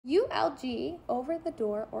ULG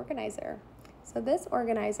over-the-door organizer. So this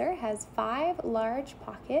organizer has 5 large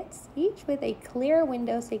pockets, each with a clear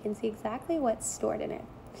window so you can see exactly what's stored in it.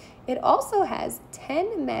 It also has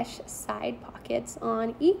 10 mesh side pockets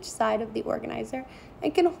on each side of the organizer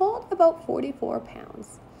and can hold about 44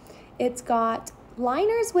 pounds. It's got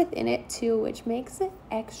liners within it too, which makes it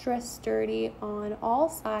extra sturdy on all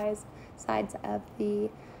sides of the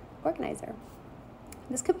organizer.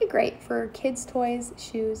 This could be great for kids' toys,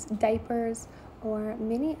 shoes, diapers, or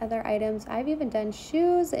many other items. I've even done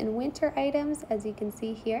shoes and winter items, as you can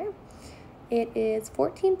see here. It is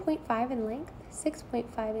 14.5 in length,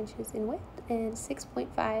 6.5 inches in width, and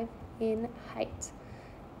 6.5 in height.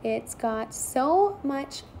 It's got so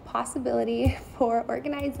much possibility for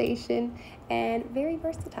organization and very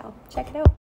versatile. Check it out.